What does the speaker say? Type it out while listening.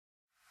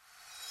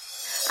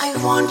I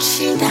want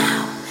you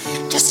now,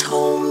 just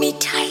hold me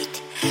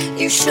tight.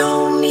 You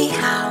show me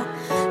how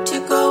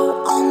to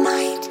go all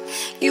night.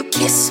 You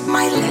kiss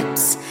my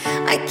lips,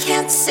 I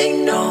can't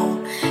say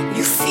no.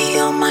 You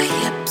feel my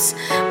hips,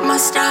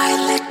 must I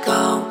let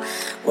go?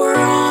 We're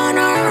on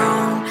our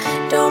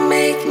own, don't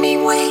make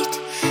me wait.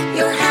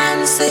 Your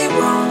hands they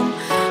roam,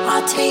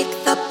 I'll take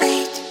the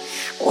bait.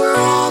 We're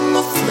on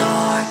the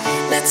floor,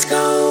 let's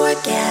go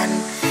again.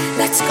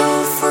 Let's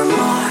go for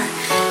more,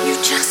 you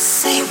just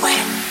say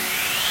when.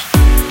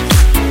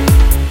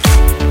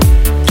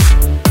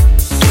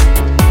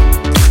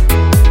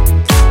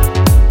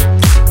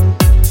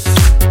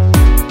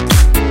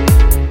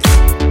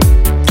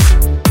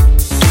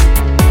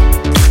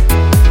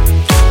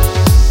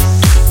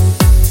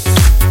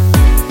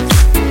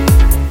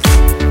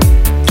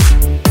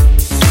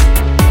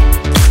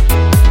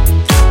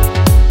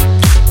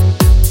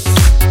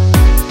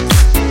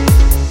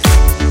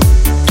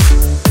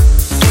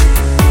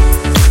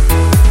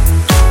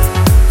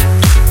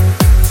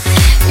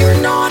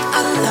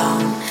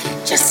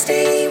 Just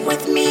stay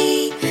with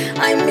me,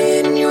 I'm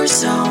in your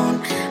zone.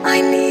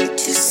 I need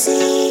to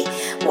see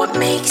what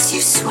makes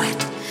you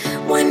sweat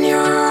when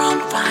you're on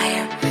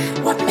fire.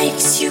 What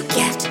makes you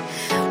get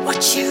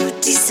what you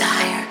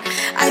desire.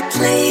 I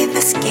play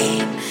this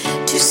game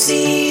to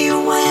see you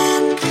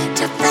when,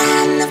 to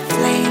fan the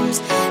flames.